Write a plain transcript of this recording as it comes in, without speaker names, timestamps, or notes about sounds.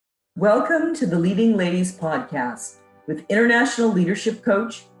Welcome to the Leading Ladies podcast with international leadership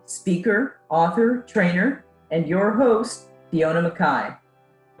coach, speaker, author, trainer, and your host, Fiona Mackay.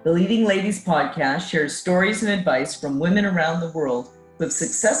 The Leading Ladies podcast shares stories and advice from women around the world who have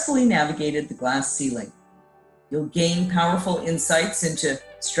successfully navigated the glass ceiling. You'll gain powerful insights into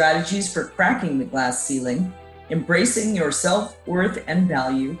strategies for cracking the glass ceiling, embracing your self-worth and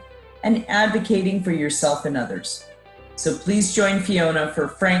value, and advocating for yourself and others. So please join Fiona for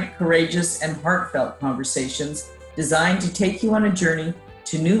frank, courageous, and heartfelt conversations designed to take you on a journey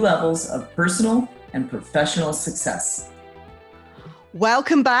to new levels of personal and professional success.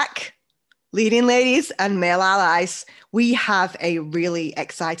 Welcome back, leading ladies and male allies. We have a really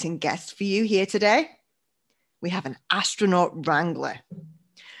exciting guest for you here today. We have an astronaut wrangler.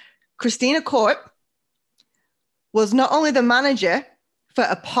 Christina Koort was not only the manager for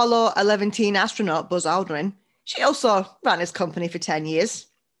Apollo 11 teen astronaut Buzz Aldrin, she also ran his company for 10 years.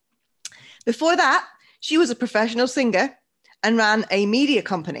 Before that, she was a professional singer and ran a media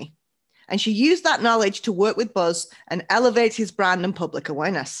company. And she used that knowledge to work with Buzz and elevate his brand and public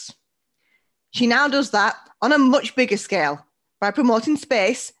awareness. She now does that on a much bigger scale by promoting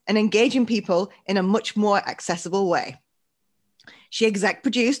space and engaging people in a much more accessible way. She exec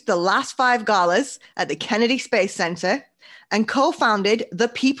produced the last 5 galas at the Kennedy Space Center and co-founded The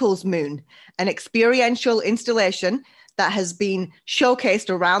People's Moon, an experiential installation that has been showcased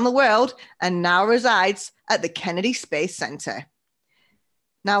around the world and now resides at the Kennedy Space Center.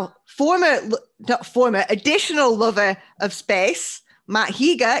 Now, additional lover of space, Matt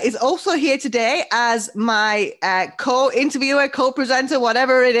Higa, is also here today as my co-interviewer, co-presenter,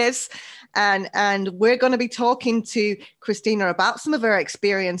 whatever it is. And we're going to be talking to Christina about some of her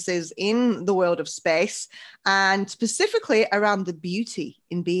experiences in the world of space and specifically around the beauty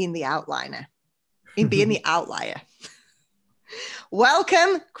in being the outliner, in being the outlier.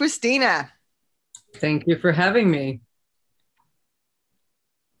 Welcome, Christina. Thank you for having me.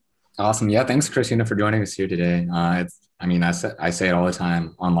 Awesome. Yeah, thanks, Christina, for joining us here today. I say it all the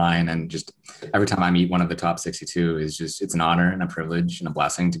time online, and just every time I meet one of the top 62 it's an honor and a privilege and a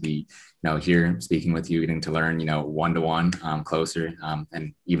blessing to be, here speaking with you, getting to learn, one-to-one, closer,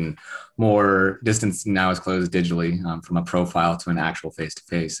 and even more distance now is closed digitally, from a profile to an actual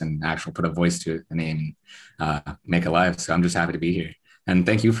face-to-face and actual put a voice to it, a name, and make it live. So I'm just happy to be here. And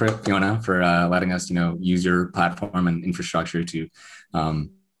thank you, Fiona, for letting us, use your platform and infrastructure to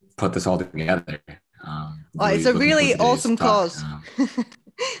put this all together. It's a really awesome cause.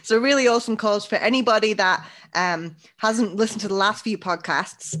 It's a really awesome cause for anybody that hasn't listened to the last few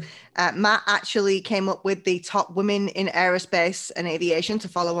podcasts. Matt actually came up with the top women in aerospace and aviation to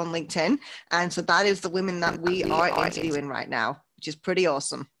follow on LinkedIn. And so that is the women that we are interviewing right now, which is pretty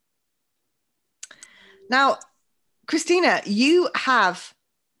awesome. Now, Christina, you have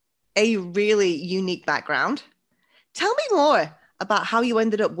a really unique background. Tell me more about how you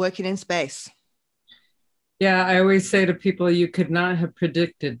ended up working in space. Yeah, I always say to people, you could not have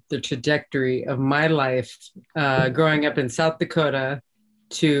predicted the trajectory of my life growing up in South Dakota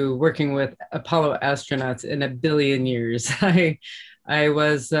to working with Apollo astronauts in a billion years. I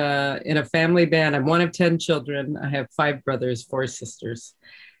was in a family band. I'm one of 10 children. I have 5 brothers, 4 sisters.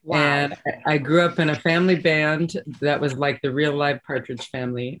 Wow. And I grew up in a family band that was like the real live Partridge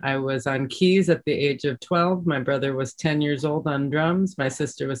Family. I was on keys at the age of 12. My brother was 10 years old on drums. My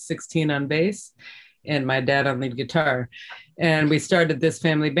sister was 16 on bass, and my dad on lead guitar. And we started this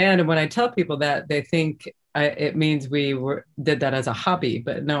family band. And when I tell people that, they think it means we did that as a hobby.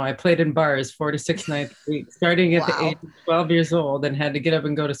 But no, I played in bars 4 to 6 nights a week, starting at the age of 12 years old, and had to get up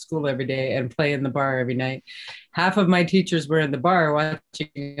and go to school every day and play in the bar every night. Half of my teachers were in the bar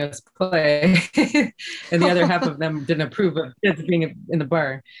watching us play, and the other half of them didn't approve of kids being in the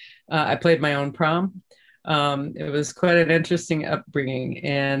bar. I played my own prom. It was quite an interesting upbringing.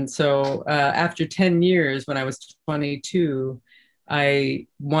 And so after 10 years, when I was 22, I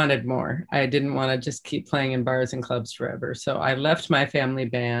wanted more. I didn't want to just keep playing in bars and clubs forever. So I left my family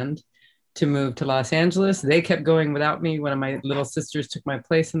band to move to Los Angeles. They kept going without me. One of my little sisters took my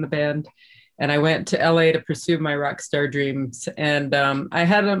place in the band. And I went to LA to pursue my rock star dreams. And I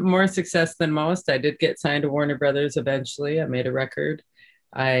had more success than most. I did get signed to Warner Brothers eventually. I made a record.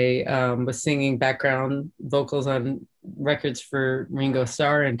 I was singing background vocals on records for Ringo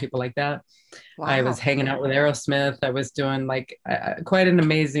Starr and people like that. Wow. I was hanging out with Aerosmith. I was doing quite an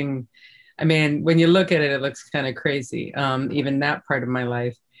amazing, when you look at it, it looks kind of crazy, even that part of my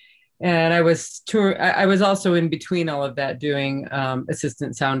life. And I was also in between all of that doing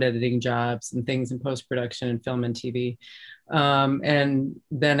assistant sound editing jobs and things in post-production and film and TV. And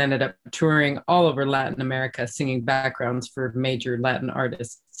then ended up touring all over Latin America, singing backgrounds for major Latin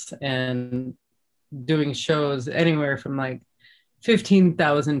artists. concerts and doing shows anywhere from like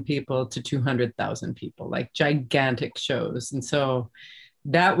 15,000 people to 200,000 people, like gigantic shows. And so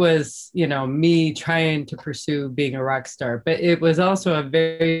that was, you know, me trying to pursue being a rock star, but it was also a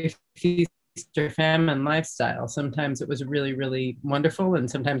very feast or famine lifestyle. Sometimes it was really, really wonderful, and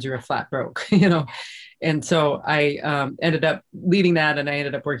sometimes you were flat broke, you know. And so I ended up leading that, and I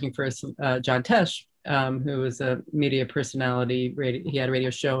ended up working for John Tesh, who was a media personality. He had a radio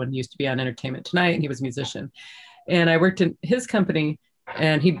show and he used to be on Entertainment Tonight, and he was a musician. And I worked in his company,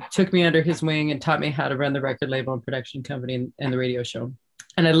 and he took me under his wing and taught me how to run the record label and production company and the radio show.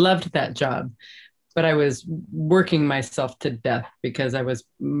 And I loved that job, but I was working myself to death because I was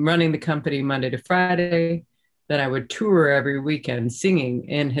running the company Monday to Friday. Then I would tour every weekend singing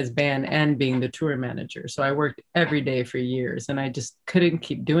in his band and being the tour manager. So I worked every day for years, and I just couldn't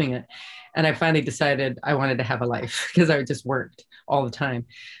keep doing it. And I finally decided I wanted to have a life because I just worked all the time.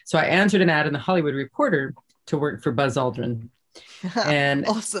 So I answered an ad in the Hollywood Reporter to work for Buzz Aldrin. And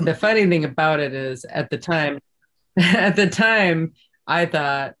awesome. The funny thing about it is at the time, I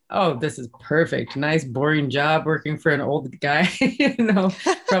thought, oh, this is perfect. Nice, boring job working for an old guy, you know,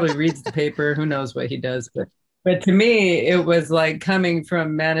 probably reads the paper. Who knows what he does. But to me, it was like coming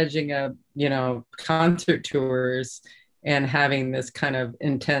from managing concert tours and having this kind of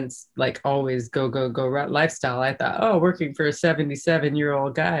intense, like always go lifestyle. I thought, oh, working for a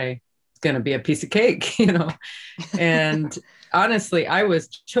 77-year-old guy is going to be a piece of cake, you know. And honestly, I was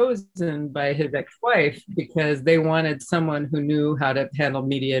chosen by his ex-wife because they wanted someone who knew how to handle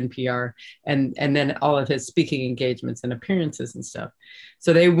media and PR and then all of his speaking engagements and appearances and stuff.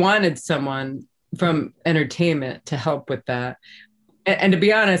 So they wanted someone from entertainment to help with that. And to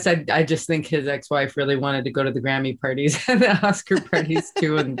be honest, I just think his ex-wife really wanted to go to the Grammy parties and the Oscar parties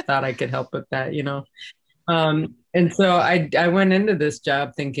too, and thought I could help with that, you know. And so I went into this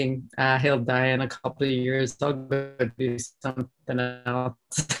job thinking he'll die in a couple of years. I'll go do something else,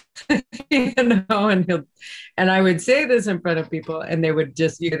 you know. And I would say this in front of people, and they would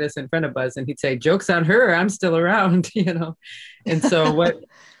just hear this in front of Buzz, and he'd say, "Joke's on her, I'm still around," you know. And so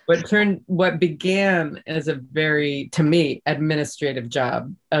what began as a very, to me, administrative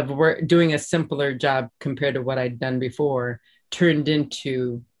job of doing a simpler job compared to what I'd done before turned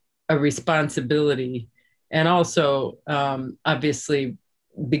into a responsibility. And also, obviously,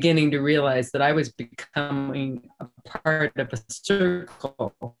 beginning to realize that I was becoming a part of a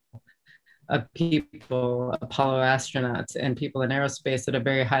circle of people, Apollo astronauts and people in aerospace at a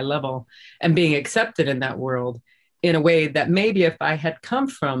very high level, and being accepted in that world in a way that maybe if I had come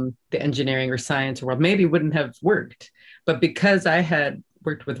from the engineering or science world, maybe wouldn't have worked. But because I had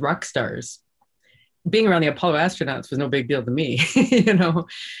worked with rock stars, being around the Apollo astronauts was no big deal to me, you know?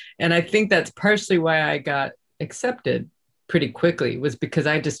 And I think that's partially why I got accepted pretty quickly, was because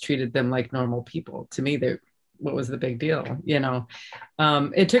I just treated them like normal people. To me, what was the big deal, you know?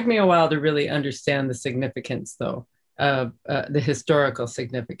 It took me a while to really understand the significance, though, of the historical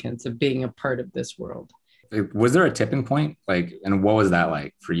significance of being a part of this world. Was there a tipping point? Like, and what was that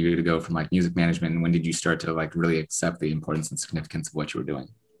like for you to go from like music management? And when did you start to like really accept the importance and significance of what you were doing?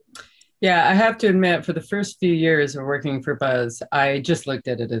 Yeah, I have to admit, for the first few years of working for Buzz, I just looked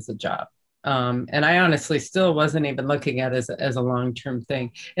at it as a job. And I honestly still wasn't even looking at it as a long-term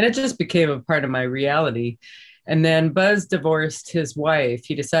thing. And it just became a part of my reality. And then Buzz divorced his wife.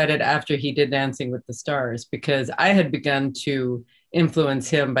 He decided after he did Dancing with the Stars, because I had begun to influence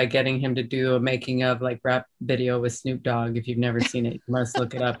him by getting him to do a making of like rap video with Snoop Dogg. If you've never seen it, you must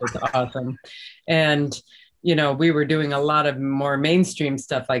look it up. It's awesome. And you know, we were doing a lot of more mainstream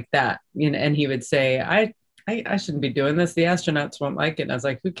stuff like that. You know, and he would say, I shouldn't be doing this. The astronauts won't like it. And I was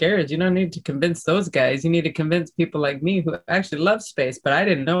like, who cares? You don't need to convince those guys. You need to convince people like me who actually love space, but I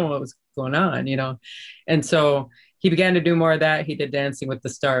didn't know what was going on, you know? And so he began to do more of that. He did Dancing with the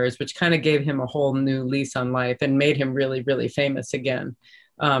Stars, which kind of gave him a whole new lease on life and made him really, really famous again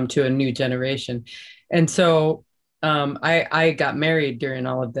to a new generation. And so I got married during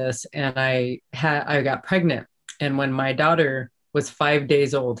all of this, and I got pregnant. And when my daughter was 5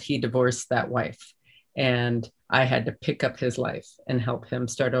 days old, he divorced that wife, and I had to pick up his life and help him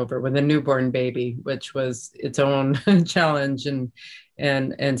start over with a newborn baby, which was its own challenge,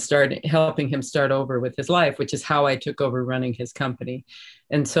 and start helping him start over with his life, which is how I took over running his company.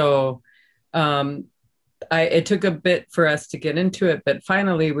 And so it took a bit for us to get into it, but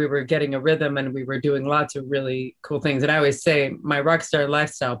finally we were getting a rhythm and we were doing lots of really cool things. And I always say my rock star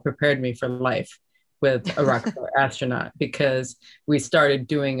lifestyle prepared me for life with a rock star astronaut, because we started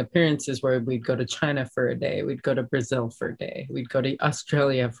doing appearances where we'd go to China for a day, we'd go to Brazil for a day, we'd go to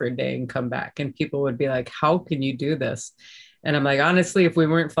Australia for a day and come back. And people would be like, how can you do this? And I'm like, honestly, if we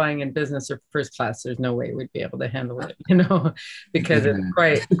weren't flying in business or first class, there's no way we'd be able to handle it, because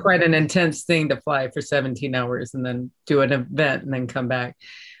it's quite an intense thing to fly for 17 hours and then do an event and then come back.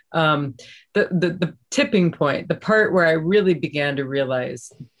 The tipping point, the part where I really began to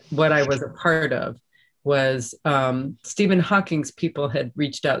realize what I was a part of, was Stephen Hawking's people had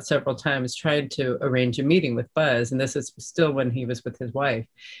reached out several times, tried to arrange a meeting with Buzz. And this is still when he was with his wife.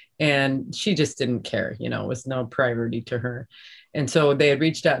 And she just didn't care, it was no priority to her. And so they had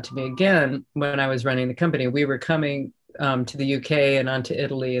reached out to me again when I was running the company. We were coming to the UK and on to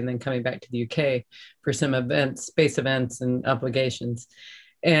Italy, and then coming back to the UK for some events, space events and obligations.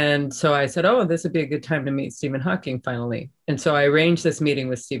 And so I said, oh, this would be a good time to meet Stephen Hawking finally. And so I arranged this meeting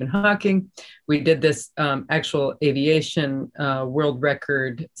with Stephen Hawking. We did this actual aviation world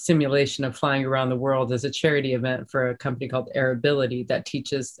record simulation of flying around the world as a charity event for a company called Airability that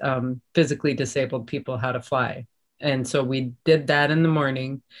teaches physically disabled people how to fly. And so we did that in the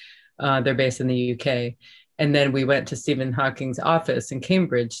morning. They're based in the UK. And then we went to Stephen Hawking's office in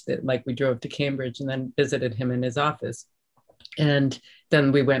Cambridge. We drove to Cambridge and then visited him in his office. And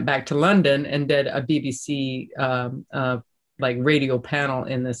then we went back to London and did a BBC radio panel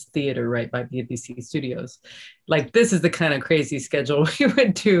in this theater right by BBC Studios. This is the kind of crazy schedule we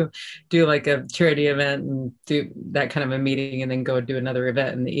would do like a charity event and do that kind of a meeting and then go do another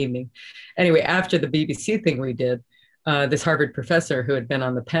event in the evening. Anyway, after the BBC thing we did, this Harvard professor who had been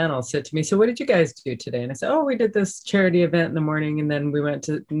on the panel said to me, so what did you guys do today? And I said, oh, we did this charity event in the morning, and then we went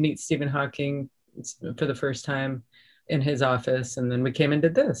to meet Stephen Hawking for the first time in his office, and then we came and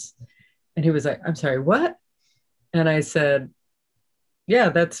did this. And he was like, I'm sorry, what? And I said, yeah,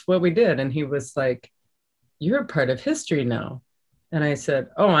 that's what we did. And he was like, you're a part of history now. And I said,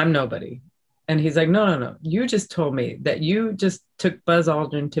 oh, I'm nobody. And he's like, no, you just told me that you just took Buzz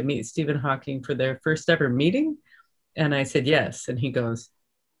Aldrin to meet Stephen Hawking for their first ever meeting. And I said, yes. And he goes,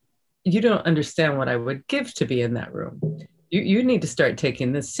 you don't understand what I would give to be in that room. You need to start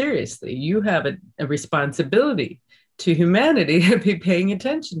taking this seriously. You have a responsibility to humanity to be paying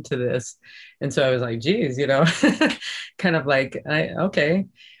attention to this. And so I was like, geez, kind of like, okay.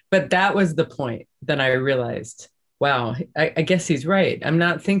 But that was the point. Then I realized, wow, I guess he's right. I'm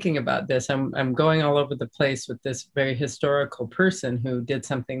not thinking about this. I'm going all over the place with this very historical person who did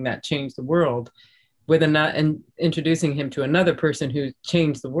something that changed the world, and introducing him to another person who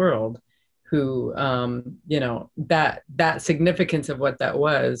changed the world, who, that significance of what that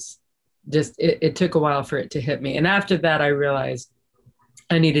was, just it took a while for it to hit me. And after that, I realized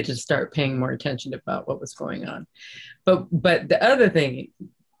I needed to start paying more attention about what was going on. But the other thing,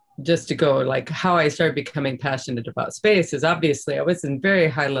 just to go how I started becoming passionate about space, is obviously I was in very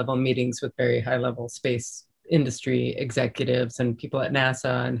high level meetings with very high level space industry executives and people at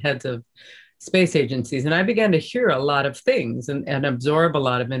NASA and heads of space agencies. And I began to hear a lot of things and absorb a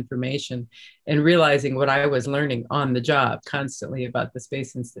lot of information, and realizing what I was learning on the job constantly about the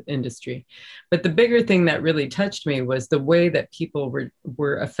space industry. But the bigger thing that really touched me was the way that people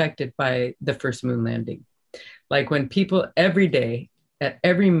were affected by the first moon landing. When people every day, at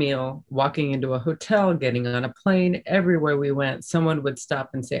every meal, walking into a hotel, getting on a plane, everywhere we went, someone would stop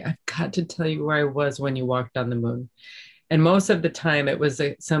and say, I've got to tell you where I was when you walked on the moon. And most of the time it was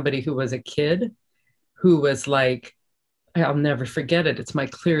somebody who was a kid who was like, I'll never forget it. It's my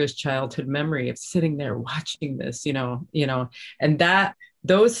clearest childhood memory of sitting there watching this, and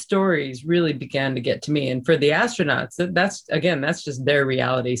those stories really began to get to me. And for the astronauts, that's just their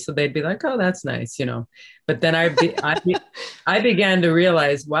reality. So they'd be like, oh, that's nice, But then I began to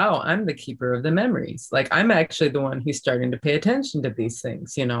realize, wow, I'm the keeper of the memories. I'm actually the one who's starting to pay attention to these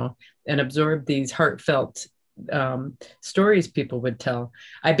things, and absorb these heartfelt stories people would tell.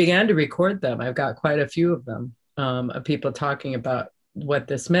 I began to record them. I've got quite a few of them, of people talking about what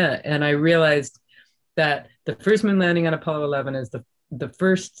this meant. And I realized that the first moon landing on Apollo 11 is the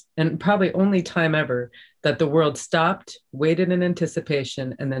first and probably only time ever that the world stopped, waited in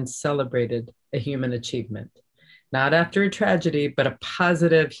anticipation, and then celebrated a human achievement. Not after a tragedy, but a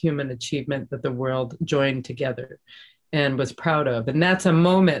positive human achievement that the world joined together and was proud of. And that's a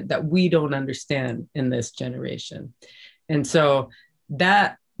moment that we don't understand in this generation. And so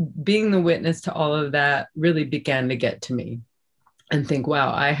that, being the witness to all of that, really began to get to me and think,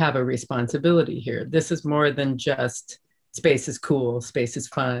 wow, I have a responsibility here. This is more than just space is cool, space is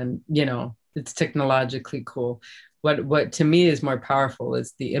fun, it's technologically cool. What to me is more powerful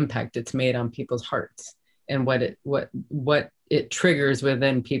is the impact it's made on people's hearts and what it triggers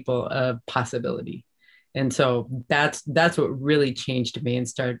within people of possibility. And so that's what really changed me and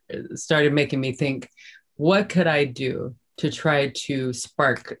started making me think, what could I do to try to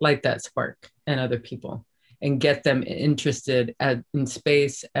light that spark in other people? and get them interested in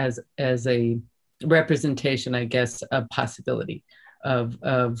space as a representation, I guess, of possibility of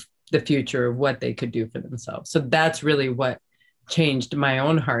the future of what they could do for themselves. So that's really what changed my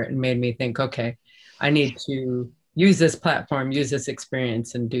own heart and made me think, okay, I need to use this platform, use this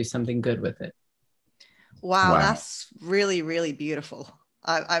experience, and do something good with it. Wow. That's really, really beautiful.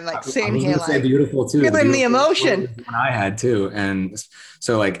 I'm like sitting here, like beautiful too. Feeling the emotion. When I had too, and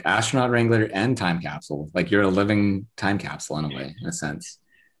so like Astronaut Wrangler and Time Capsule, like you're a living time capsule in a way, in a sense.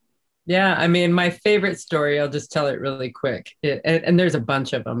 Yeah, I mean, my favorite story, I'll just tell it really quick, and there's a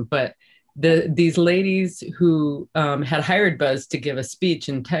bunch of them, but these ladies who had hired Buzz to give a speech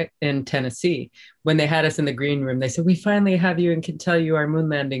in Tennessee, when they had us in the green room, they said, we finally have you and can tell you our moon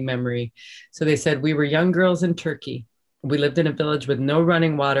landing memory. So they said, we were young girls in Turkey. We lived in a village with no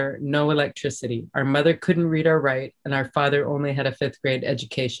running water, no electricity. Our mother couldn't read or write, and our father only had a 5th grade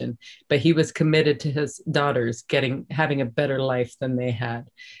education, but he was committed to his daughters having a better life than they had.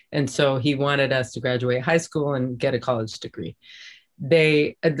 And so he wanted us to graduate high school and get a college degree.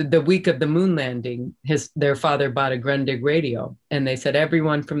 The week of the moon landing, their father bought a Grundig radio, and they said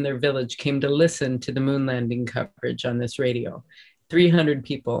everyone from their village came to listen to the moon landing coverage on this radio. 300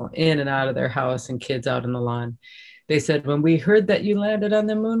 people in and out of their house and kids out on the lawn. They said, when we heard that you landed on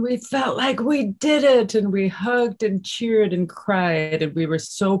the moon, we felt like we did it. And we hugged and cheered and cried. And we were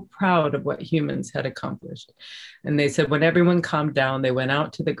so proud of what humans had accomplished. And they said, when everyone calmed down, they went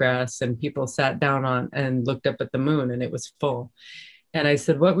out to the grass and people sat down on and looked up at the moon, and it was full. And I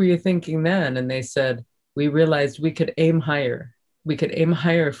said, what were you thinking then? And they said, we realized we could aim higher. We could aim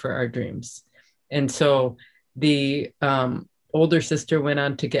higher for our dreams. And so the older sister went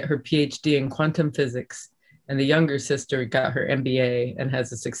on to get her PhD in quantum physics. And the younger sister got her MBA and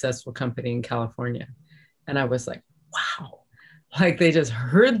has a successful company in California. And I was like, wow, like they just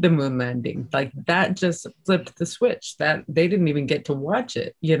heard the moon landing. Like that just flipped the switch. That they didn't even get to watch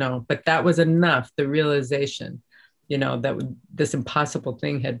it, but that was enough. The realization, that this impossible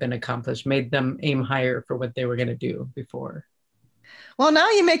thing had been accomplished, made them aim higher for what they were going to do before. Well, now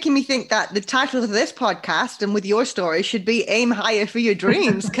you're making me think that the title of this podcast and with your story should be Aim Higher for Your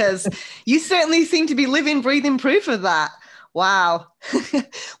Dreams, because you certainly seem to be living, breathing proof of that. Wow.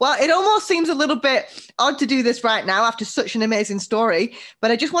 Well, it almost seems a little bit odd to do this right now after such an amazing story, but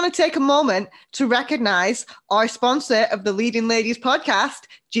I just want to take a moment to recognize our sponsor of the Leading Ladies podcast,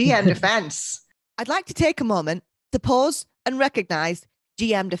 GM Defense. I'd like to take a moment to pause and recognize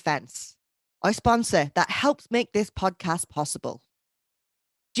GM Defense, our sponsor that helps make this podcast possible.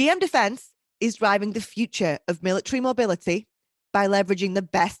 GM Defense is driving the future of military mobility by leveraging the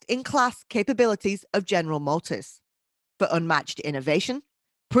best-in-class capabilities of General Motors for unmatched innovation,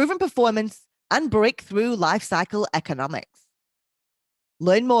 proven performance, and breakthrough lifecycle economics.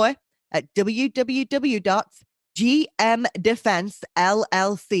 Learn more at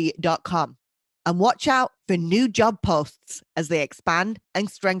www.gmdefensellc.com and watch out for new job posts as they expand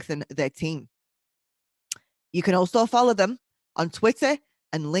and strengthen their team. You can also follow them on Twitter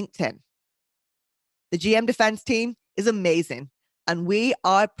and LinkedIn. The GM Defense team is amazing, and we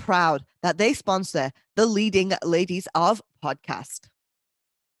are proud that they sponsor the Leading Ladies of podcast.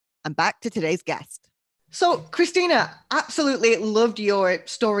 And back to today's guest. So, Christina, absolutely loved your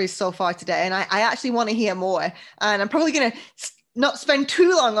stories so far today, and I actually want to hear more. And I'm probably going to not spend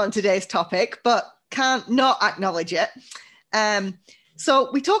too long on today's topic, but can't not acknowledge it. So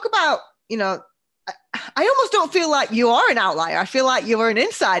we talk about, I almost don't feel like you are an outlier. I feel like you are an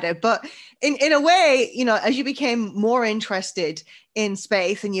insider, but in a way, as you became more interested in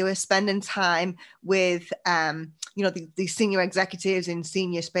space and you were spending time with, the senior executives in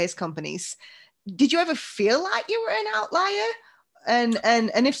senior space companies, did you ever feel like you were an outlier?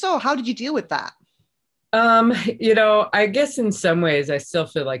 And if so, how did you deal with that? I guess in some ways I still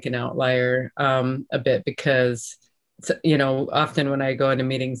feel like an outlier a bit because often when I go into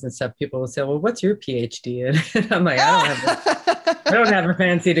meetings and stuff, people will say, well, what's your PhD in? And I'm like, I don't have a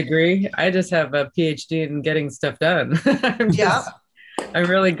fancy degree. I just have a PhD in getting stuff done. I'm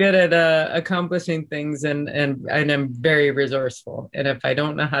really good at accomplishing things and I'm very resourceful. And if I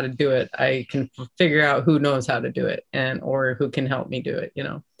don't know how to do it, I can figure out who knows how to do it or who can help me do it,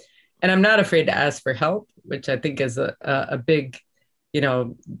 And I'm not afraid to ask for help, which I think is a big,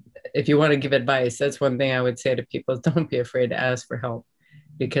 if you want to give advice, that's one thing I would say to people is don't be afraid to ask for help,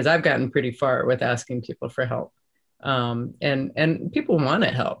 because I've gotten pretty far with asking people for help. And people want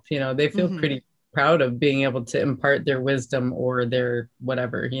to help, they feel pretty proud of being able to impart their wisdom or their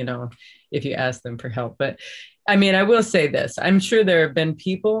whatever, if you ask them for help. But I mean, I will say this, I'm sure there have been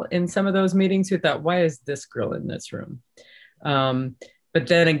people in some of those meetings who thought, why is this girl in this room? But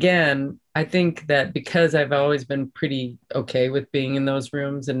then again, I think that because I've always been pretty okay with being in those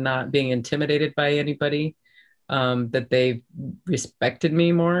rooms and not being intimidated by anybody, that they respected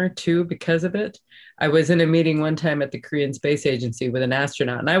me more too because of it. I was in a meeting one time at the Korean Space Agency with an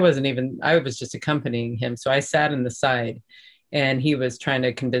astronaut, and I was just accompanying him. So I sat in the side and he was trying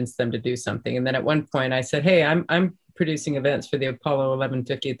to convince them to do something. And then at one point I said, hey, I'm producing events for the Apollo 11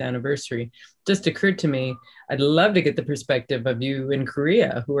 50th anniversary. Just occurred to me, I'd love to get the perspective of you in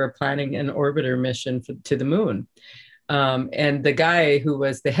Korea who are planning an orbiter mission to the moon. And the guy who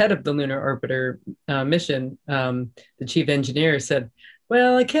was the head of the lunar orbiter mission, the chief engineer, said,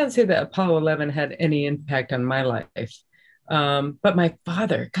 well, I can't say that Apollo 11 had any impact on my life. But my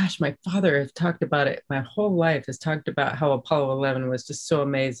father has talked about it. My whole life has talked about how Apollo 11 was just so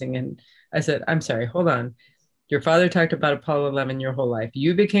amazing. And I said, I'm sorry, hold on. Your father talked about Apollo 11 your whole life.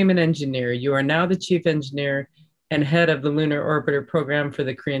 You became an engineer. You are now the chief engineer and head of the lunar orbiter program for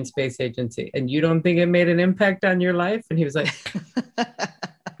the Korean Space Agency. And you don't think it made an impact on your life? And he was like,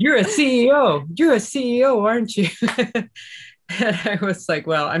 you're a CEO. You're a CEO, aren't you? And I was like,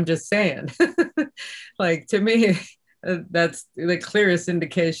 well, I'm just saying. Like, to me, that's the clearest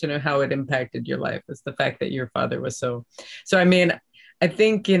indication of how it impacted your life, is the fact that your father was so. I mean, I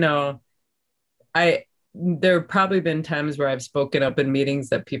think, there have probably been times where I've spoken up in meetings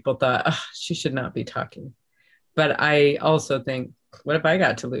that people thought, oh, she should not be talking. But I also think, what have I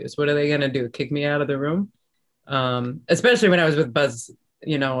got to lose? What are they going to do? Kick me out of the room? Especially when I was with Buzz,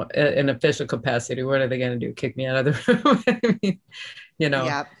 in official capacity. What are they going to do? Kick me out of the room? I mean,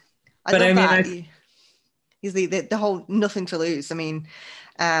 Yeah. But I mean, he's the whole nothing to lose. I mean,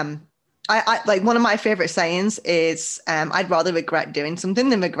 I like, one of my favorite sayings is, I'd rather regret doing something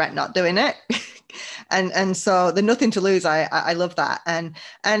than regret not doing it. And so the nothing to lose, I love that. And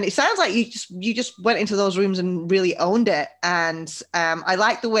it sounds like you just went into those rooms and really owned it. And I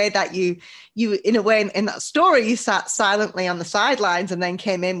like the way that you in a way, in that story, you sat silently on the sidelines and then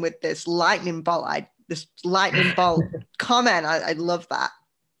came in with this lightning bolt comment. I love that.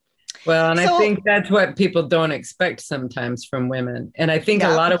 Well, and I think that's what people don't expect sometimes from women. And I think a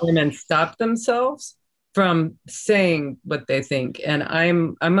lot of women stop themselves from saying what they think. And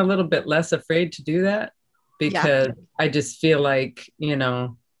I'm a little bit less afraid to do that, because I just feel like,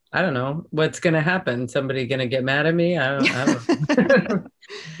 I don't know what's going to happen. Somebody going to get mad at me? I don't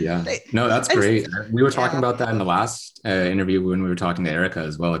Yeah, no, that's great. We were talking about that in the last interview when we were talking to Erica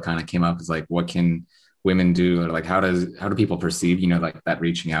as well. It kind of came up as like, what can women do? Or like, how do people perceive, like that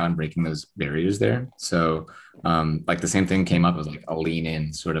reaching out and breaking those barriers there? So like the same thing came up as like a lean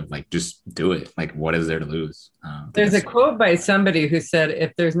in, sort of like, just do it. Like, what is there to lose? There's a quote by somebody who said,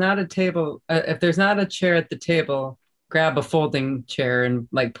 if there's not a chair at the table, grab a folding chair and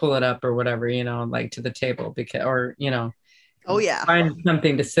like pull it up or whatever, like to the table, find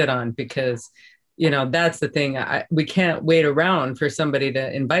something to sit on, because that's the thing. We can't wait around for somebody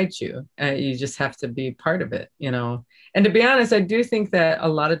to invite you. You just have to be part of it, And to be honest, I do think that a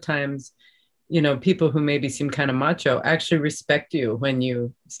lot of times, people who maybe seem kind of macho actually respect you when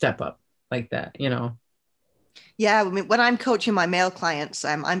you step up like that, Yeah, I mean, when I'm coaching my male clients,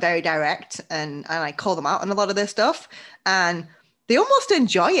 I'm very direct and I call them out on a lot of their stuff, and they almost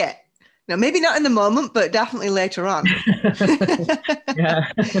enjoy it. Maybe not in the moment, but definitely later on.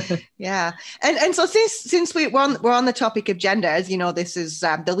 Yeah. And so since we're on the topic of gender, as you know, this is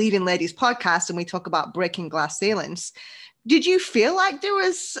the Leading Ladies podcast, and we talk about breaking glass ceilings. Did you feel like there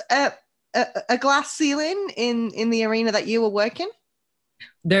was a glass ceiling in the arena that you were working?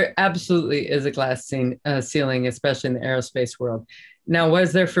 There absolutely is a glass ceiling, especially in the aerospace world. Now,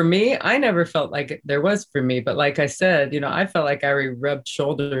 was there for me? I never felt like there was for me, but like I said, I felt like I rubbed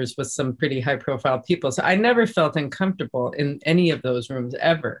shoulders with some pretty high profile people. So I never felt uncomfortable in any of those rooms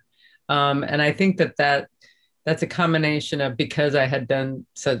ever. And I think that's a combination of, because I had done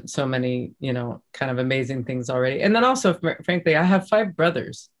so many, kind of amazing things already. And then also, frankly, I have 5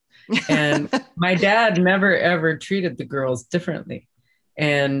 brothers, and my dad never, ever treated the girls differently.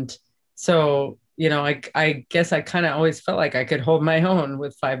 And so, I guess I kind of always felt like I could hold my own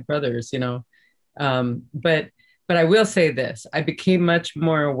with 5 brothers, but I will say this: I became much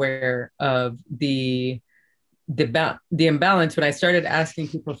more aware of the imbalance when I started asking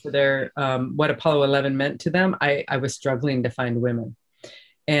people for their what Apollo 11 meant to them. I was struggling to find women,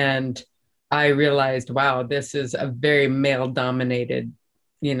 and I realized, wow, this is a very male-dominated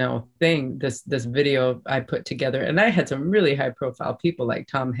thing, this video I put together. And I had some really high profile people like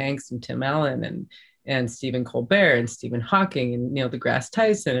Tom Hanks and Tim Allen and Stephen Colbert and Stephen Hawking and Neil deGrasse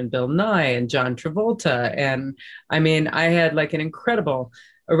Tyson and Bill Nye and John Travolta. And I mean, I had like an incredible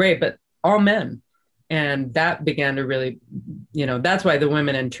array, but all men. And that began to really, that's why the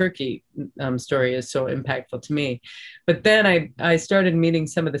women in Turkey story is so impactful to me. But then I started meeting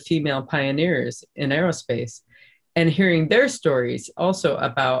some of the female pioneers in aerospace and hearing their stories also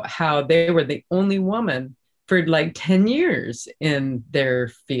about how they were the only woman for like 10 years in their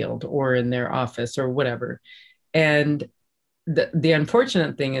field or in their office or whatever. And the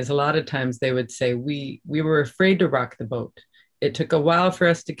unfortunate thing is a lot of times they would say, we were afraid to rock the boat. It took a while for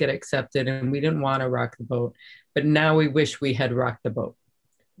us to get accepted and we didn't want to rock the boat, but now we wish we had rocked the boat.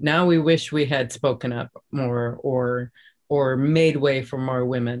 Now we wish we had spoken up more or made way for more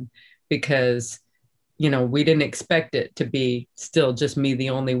women, because, we didn't expect it to be still just me,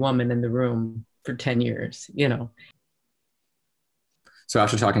 the only woman in the room for 10 years. So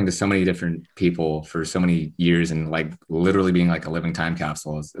after talking to so many different people for so many years and like literally being like a living time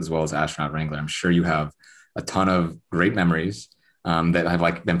capsule as well as astronaut wrangler, I'm sure you have a ton of great memories that have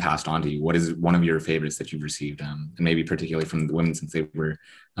like been passed on to you. What is one of your favorites that you've received, and maybe particularly from the women since they were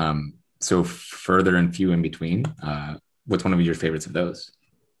so further and few in between? What's one of your favorites of those?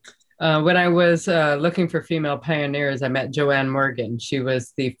 When I was looking for female pioneers, I met Joanne Morgan. She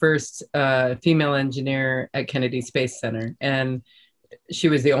was the first female engineer at Kennedy Space Center, and she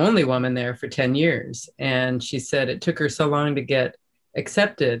was the only woman there for 10 years. And she said it took her so long to get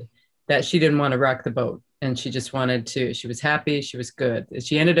accepted that she didn't want to rock the boat. And she just wanted to, she was happy, she was good.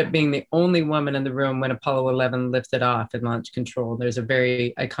 She ended up being the only woman in the room when Apollo 11 lifted off in launch control. There's a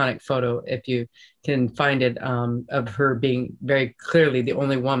very iconic photo, if you can find it, of her being very clearly the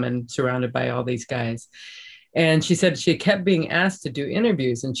only woman surrounded by all these guys. And she said she kept being asked to do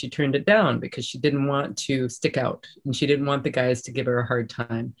interviews and she turned it down because she didn't want to stick out and she didn't want the guys to give her a hard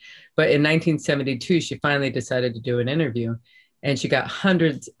time. But in 1972, she finally decided to do an interview. And she got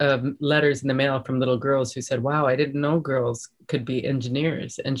hundreds of letters in the mail from little girls who said, wow, I didn't know girls could be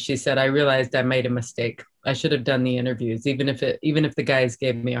engineers. And she said, I realized I made a mistake. I should have done the interviews. Even if the guys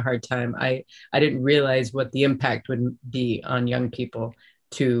gave me a hard time, I didn't realize what the impact would be on young people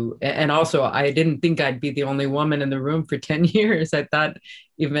and also I didn't think I'd be the only woman in the room for 10 years. I thought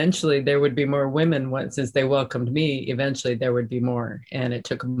eventually there would be more women since they welcomed me, eventually there would be more. And it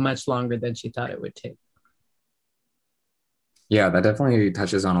took much longer than she thought it would take. Yeah, that definitely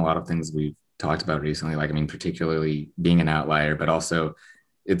touches on a lot of things we've talked about recently. Like, I mean, particularly being an outlier, but also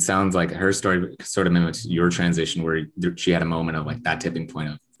it sounds like her story sort of mimics your transition where she had a moment of like that tipping point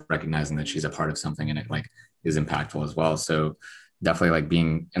of recognizing that she's a part of something and it like is impactful as well. So definitely like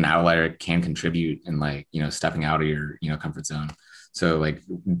being an outlier can contribute and like, stepping out of your, comfort zone. So like,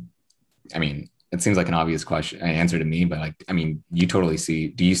 I mean, it seems like an obvious answer to me, but like, I mean, do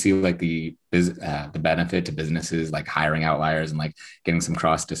you see like the benefit to businesses, like hiring outliers and like getting some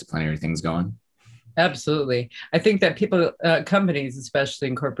cross-disciplinary things going? Absolutely. I think that companies, especially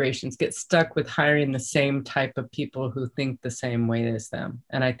in corporations, get stuck with hiring the same type of people who think the same way as them.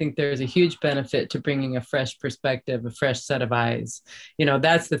 And I think there's a huge benefit to bringing a fresh perspective, a fresh set of eyes.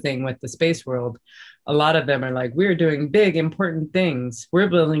 That's the thing with the space world. A lot of them are like, we're doing big, important things. We're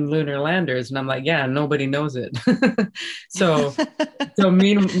building lunar landers. And I'm like, yeah, nobody knows it. So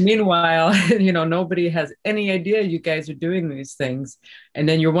meanwhile, nobody has any idea you guys are doing these things. And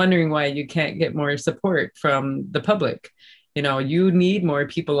then you're wondering why you can't get more support from the public. You need more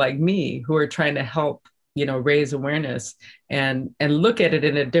people like me who are trying to help, raise awareness and look at it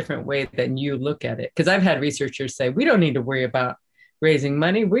in a different way than you look at it. Because I've had researchers say, we don't need to worry about raising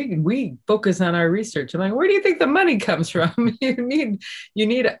money. We focus on our research. I'm like, where do you think the money comes from? You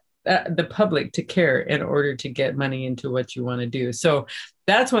need the public to care in order to get money into what you want to do. So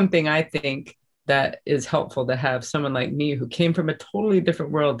that's one thing I think that is helpful, to have someone like me who came from a totally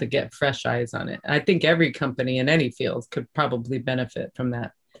different world to get fresh eyes on it. I think every company in any field could probably benefit from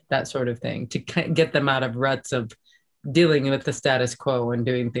that sort of thing, to get them out of ruts of dealing with the status quo and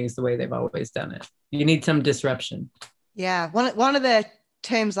doing things the way they've always done it. You need some disruption. Yeah, one of the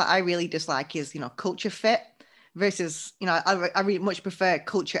terms that I really dislike is, culture fit versus, I really much prefer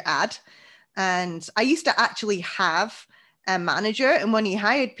culture add. And I used to actually have a manager, and when he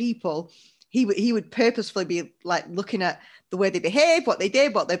hired people, he would purposefully be like looking at the way they behave, what they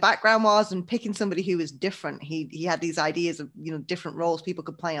did, what their background was, and picking somebody who was different. He had these ideas of, different roles people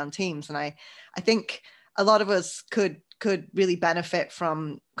could play on teams. And I think a lot of us could really benefit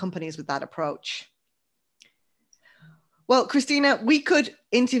from companies with that approach. Well, Christina, we could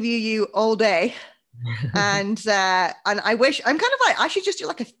interview you all day. And I wish, I'm kind of like, I should just do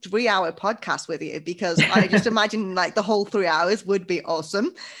like a 3-hour podcast with you, because I just imagine like the whole 3 hours would be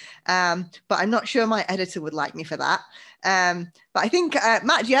awesome. But I'm not sure my editor would like me for that. But I think,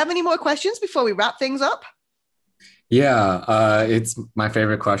 Matt, do you have any more questions before we wrap things up? Yeah, it's my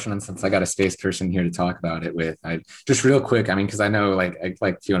favorite question, and since I got a space person here to talk about it with, I just real quick. I mean, because I know,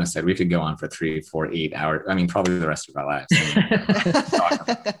 like Fiona said, we could go on for 3, 4, 8 hours. I mean, probably the rest of our lives.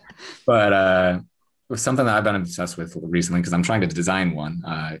 But something that I've been obsessed with recently, because I'm trying to design one,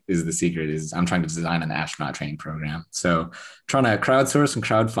 is the secret. Is I'm trying to design an astronaut training program. So trying to crowdsource and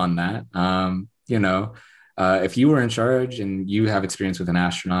crowdfund that. If you were in charge and you have experience with an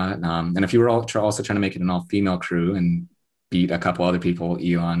astronaut, and if you were also trying to make it an all-female crew and beat a couple other people,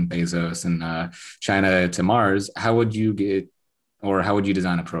 Elon, Bezos, and China to Mars, how would you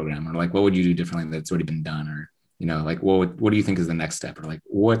design a program, or like what would you do differently that's already been done, or like what do you think is the next step, or like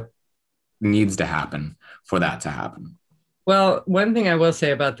what needs to happen for that to happen? Well, one thing I will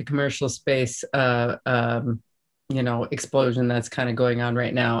say about the commercial space, explosion that's kind of going on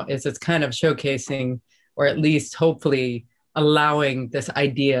right now is it's kind of showcasing, or at least hopefully allowing this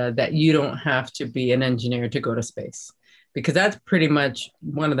idea that you don't have to be an engineer to go to space, because that's pretty much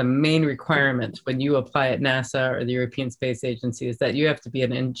one of the main requirements when you apply at NASA or the European Space Agency, is that you have to be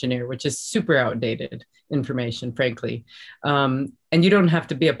an engineer, which is super outdated information, frankly. And you don't have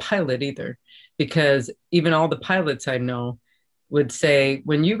to be a pilot either, because even all the pilots I know would say,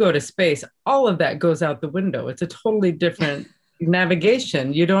 when you go to space, all of that goes out the window. It's a totally different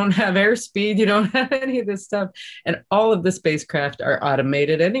navigation. You don't have airspeed, you don't have any of this stuff. And all of the spacecraft are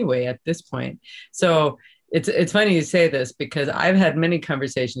automated anyway at this point. So it's funny you say this, because I've had many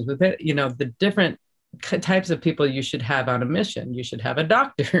conversations with it, the different types of people you should have on a mission. You should have a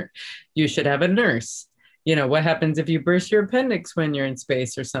doctor, you should have a nurse. What happens if you burst your appendix when you're in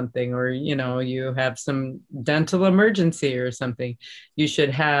space or something, or, you have some dental emergency or something. You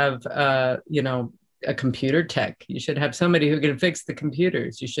should have, a computer tech. You should have somebody who can fix the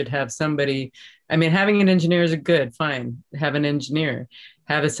computers. You should have somebody, having an engineer is fine. Have an engineer,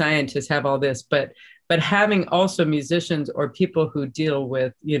 have a scientist, have all this, but having also musicians or people who deal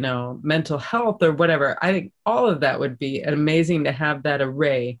with, mental health or whatever, I think all of that would be amazing, to have that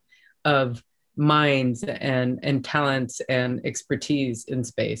array of minds and talents and expertise in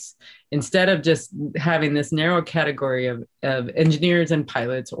space, instead of just having this narrow category of engineers and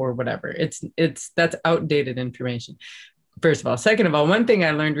pilots or whatever. That's outdated information, first of all. Second of all, one thing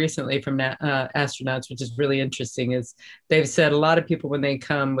I learned recently from astronauts, which is really interesting, is they've said a lot of people, when they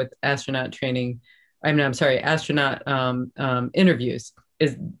come with astronaut training, astronaut interviews,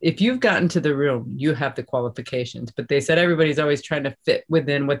 is if you've gotten to the room, you have the qualifications. But they said everybody's always trying to fit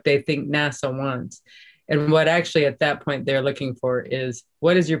within what they think NASA wants. And what actually at that point they're looking for is,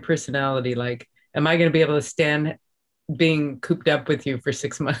 what is your personality like? Am I going to be able to stand being cooped up with you for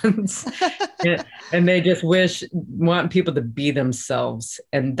 6 months? And they just want people to be themselves.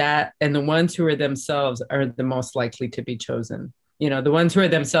 And the ones who are themselves are the most likely to be chosen. The ones who are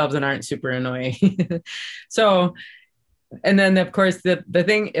themselves and aren't super annoying. So, and then of course the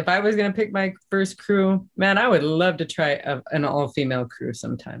thing, if I was going to pick my first crew, man, I would love to try an all-female crew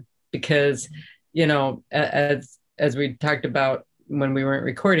sometime, because, as we talked about when we weren't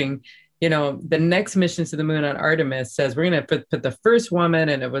recording, the next mission to the moon on Artemis says we're going to put the first woman,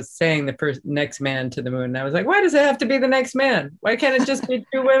 and it was saying the next man to the moon. And I was like, why does it have to be the next man? Why can't it just be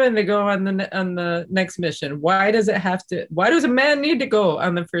 2 women to go on the next mission? Why does a man need to go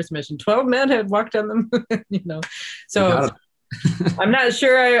on the first mission? 12 men had walked on the moon, So I'm not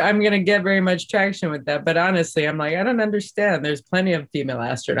sure I'm going to get very much traction with that. But honestly, I'm like, I don't understand. There's plenty of female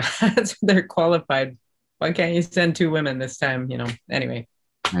astronauts. They're qualified. Why can't you send 2 women this time? Anyway.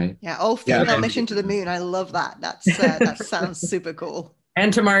 Right. Yeah, all-female mission to the moon. I love that. That sounds super cool.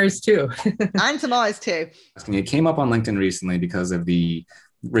 And to Mars too. And to Mars too. It came up on LinkedIn recently because of the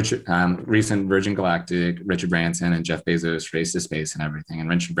recent Virgin Galactic, Richard Branson and Jeff Bezos race to space and everything, and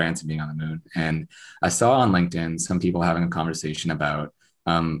Richard Branson being on the moon. And I saw on LinkedIn some people having a conversation about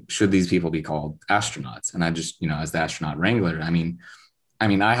should these people be called astronauts? And I just, as the astronaut wrangler, I mean,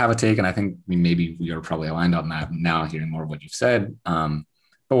 I have a take, and I think maybe we are probably aligned on that now, hearing more of what you've said.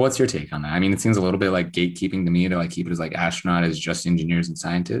 But what's your take on that? It seems a little bit like gatekeeping to me, to keep it as astronaut is just engineers and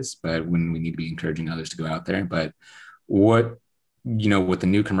scientists, but when we need to be encouraging others to go out there. But what, with the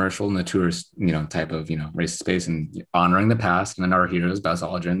new commercial and the tourist, type of, race to space and honoring the past, and then our heroes, Buzz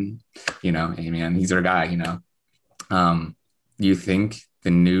Aldrin, amen, he's our guy, do you think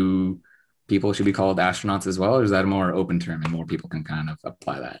the new people should be called astronauts as well? Or is that a more open term and more people can kind of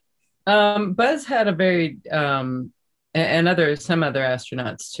apply that? Buzz had a very, and some other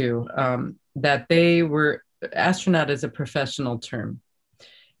astronauts too, that they were, astronaut is a professional term,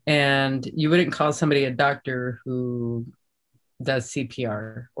 and you wouldn't call somebody a doctor who does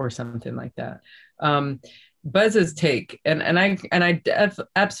CPR or something like that. Buzz's take, and I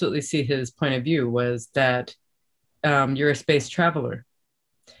absolutely see his point of view, was that you're a space traveler.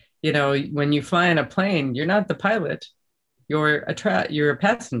 You know, when you fly in a plane, you're not the pilot, you're a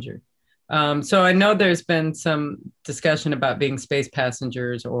passenger. So I know there's been some discussion about being space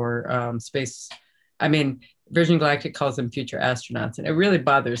passengers or Virgin Galactic calls them future astronauts. And it really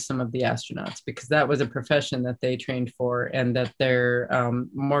bothers some of the astronauts because that was a profession that they trained for and that they're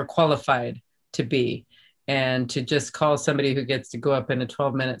more qualified to be. And to just call somebody who gets to go up in a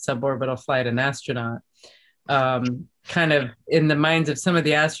 12-minute suborbital flight an astronaut, kind of in the minds of some of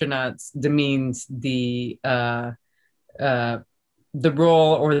the astronauts demeans the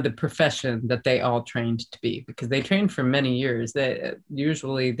role or the profession that they all trained to be, because they trained for many years. They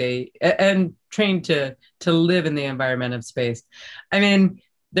trained to live in the environment of space. I mean,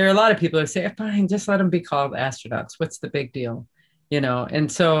 there are a lot of people who say, fine, just let them be called astronauts. What's the big deal? You know?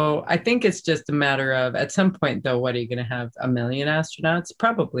 And so I think it's just a matter of, at some point though, what are you going to have, 1 million astronauts?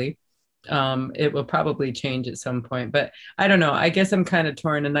 Probably. It will probably change at some point, but I don't know. I guess I'm kind of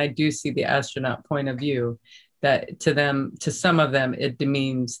torn, and I do see the astronaut point of view that to some of them, it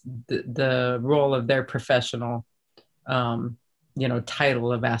demeans the role of their professional,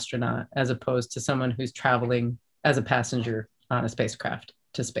 title of astronaut, as opposed to someone who's traveling as a passenger on a spacecraft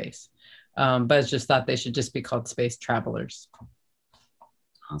to space. But it's just thought they should just be called space travelers.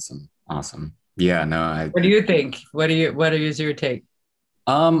 Awesome. Yeah, no. What do you think? What is your take?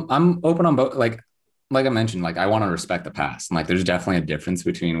 I'm open on both. Like I mentioned, like I want to respect the past. And like there's definitely a difference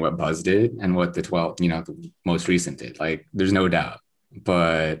between what Buzz did and what the most recent did. Like there's no doubt.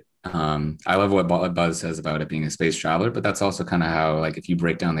 But I love what Buzz says about it being a space traveler, but that's also kind of how, like, if you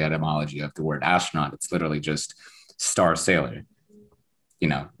break down the etymology of the word astronaut, it's literally just star sailor,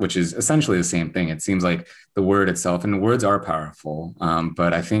 which is essentially the same thing. It seems like the word itself, and words are powerful.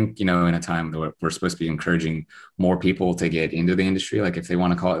 But I think, in a time that we're supposed to be encouraging more people to get into the industry, like if they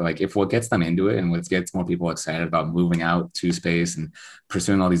want to call it, like if what gets them into it and what gets more people excited about moving out to space and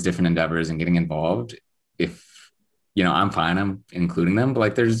pursuing all these different endeavors and getting involved, I'm fine, I'm including them, but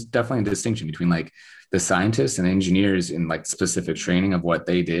like, there's definitely a distinction between like the scientists and engineers in like specific training of what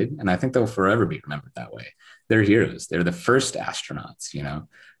they did. And I think they'll forever be remembered that way. They're heroes. They're the first astronauts,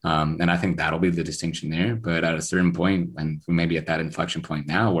 and I think that'll be the distinction there. But at a certain point, and we may be at that inflection point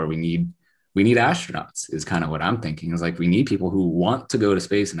now where we need astronauts is kind of what I'm thinking, is like, we need people who want to go to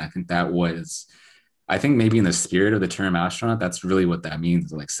space. And I think maybe in the spirit of the term astronaut, that's really what that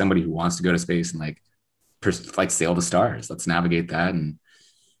means. Like somebody who wants to go to space and like sail the stars. Let's navigate that and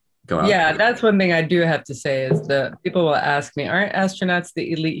go out. Yeah, that's one thing I do have to say is that people will ask me, aren't astronauts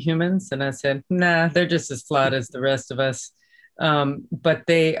the elite humans? And I said, nah, they're just as flawed as the rest of us. But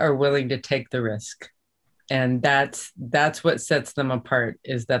they are willing to take the risk. And that's what sets them apart,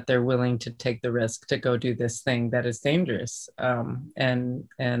 is that they're willing to take the risk to go do this thing that is dangerous. And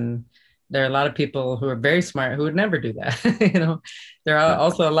there are a lot of people who are very smart who would never do that. There are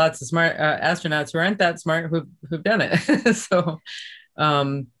also lots of smart astronauts who aren't that smart who've done it. So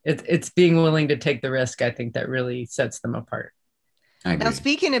it's being willing to take the risk, I think, that really sets them apart. Now,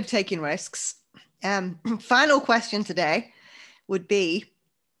 speaking of taking risks, final question today would be,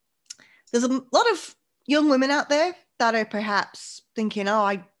 there's a lot of young women out there that are perhaps thinking,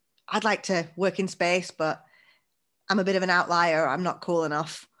 I'd like to work in space, but I'm a bit of an outlier. I'm not cool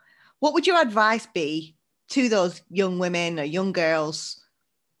enough. What would your advice be to those young women or young girls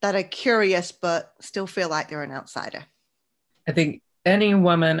that are curious but still feel like they're an outsider? I think any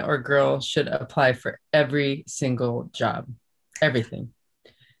woman or girl should apply for every single job, everything,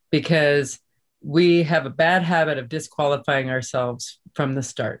 because we have a bad habit of disqualifying ourselves from the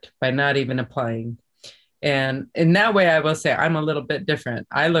start by not even applying. And in that way, I will say I'm a little bit different.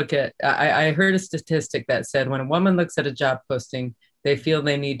 I heard a statistic that said when a woman looks at a job posting, they feel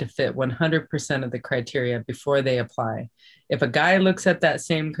they need to fit 100% of the criteria before they apply. If a guy looks at that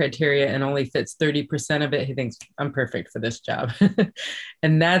same criteria and only fits 30% of it, he thinks, I'm perfect for this job.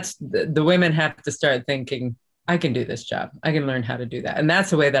 And that's the women have to start thinking, I can do this job. I can learn how to do that. And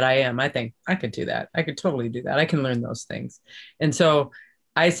that's the way that I am. I think I could do that. I could totally do that. I can learn those things. And so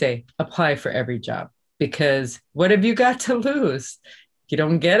I say, apply for every job, because what have you got to lose? If you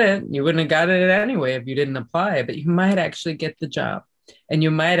don't get it, you wouldn't have got it anyway if you didn't apply, but you might actually get the job. And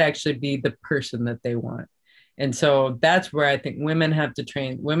you might actually be the person that they want. And so that's where I think women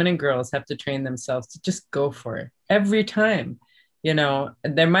and girls have to train themselves to just go for it every time.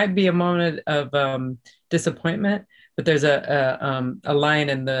 There might be a moment of disappointment, but there's a line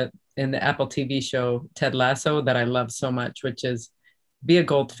in the Apple TV show, Ted Lasso, that I love so much, which is, be a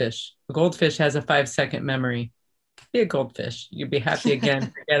goldfish. A goldfish has a 5-second memory. Be a goldfish. You'll be happy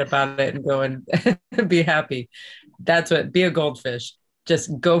again, forget about it and go and be happy. Be a goldfish.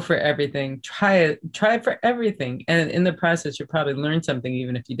 just go for everything. Try for everything. And in the process, you'll probably learn something,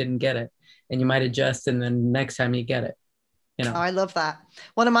 even if you didn't get it. And you might adjust, and then next time you get it. Oh, I love that.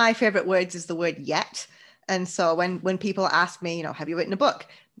 One of my favorite words is the word yet. And so when people ask me, have you written a book?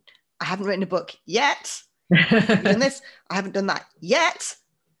 I haven't written a book yet. I've done this. I haven't done that yet.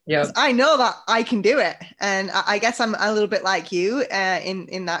 Yeah, I know that I can do it. And I guess I'm a little bit like you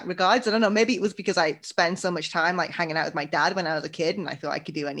in that regards. I don't know, maybe it was because I spend so much time like hanging out with my dad when I was a kid and I thought I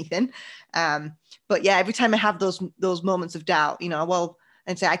could do anything. But yeah, every time I have those moments of doubt,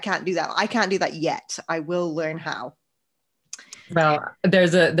 and say, I can't do that yet. I will learn how. Well,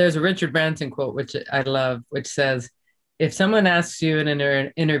 there's a Richard Branson quote, which I love, which says, if someone asks you in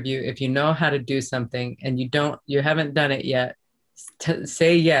an interview, if you know how to do something and you haven't done it yet,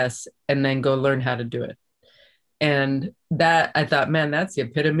 say yes, and then go learn how to do it. And that, I thought, man, that's the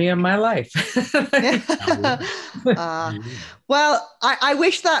epitome of my life. Well, I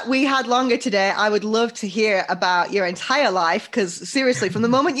wish that we had longer today. I would love to hear about your entire life, because seriously, from the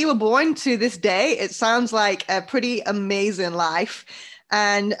moment you were born to this day, it sounds like a pretty amazing life.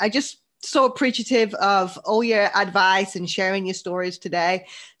 And I just so appreciative of all your advice and sharing your stories today.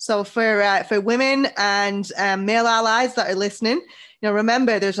 So for women and male allies that are listening,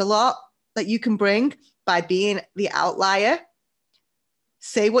 remember, there's a lot that you can bring by being the outlier.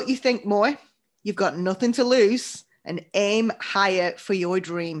 Say what you think more. You've got nothing to lose, and aim higher for your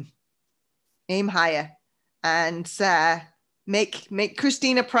dream. Aim higher, and make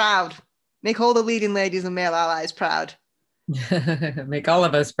Christina proud. Make all the leading ladies and male allies proud. Make all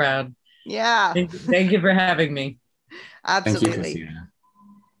of us proud. Yeah. Thank you for having me. Absolutely.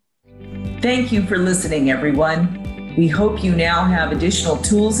 Thank you for listening, everyone. We hope you now have additional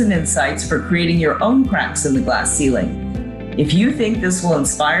tools and insights for creating your own cracks in the glass ceiling. If you think this will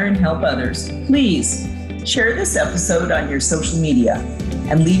inspire and help others, please share this episode on your social media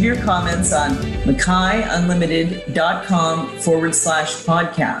and leave your comments on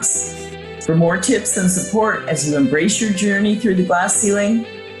MckayUnlimited.com/podcasts. For more tips and support as you embrace your journey through the glass ceiling,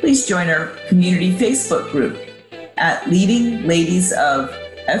 please join our community Facebook group at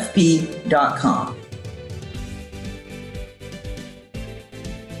leadingladiesofFB.com.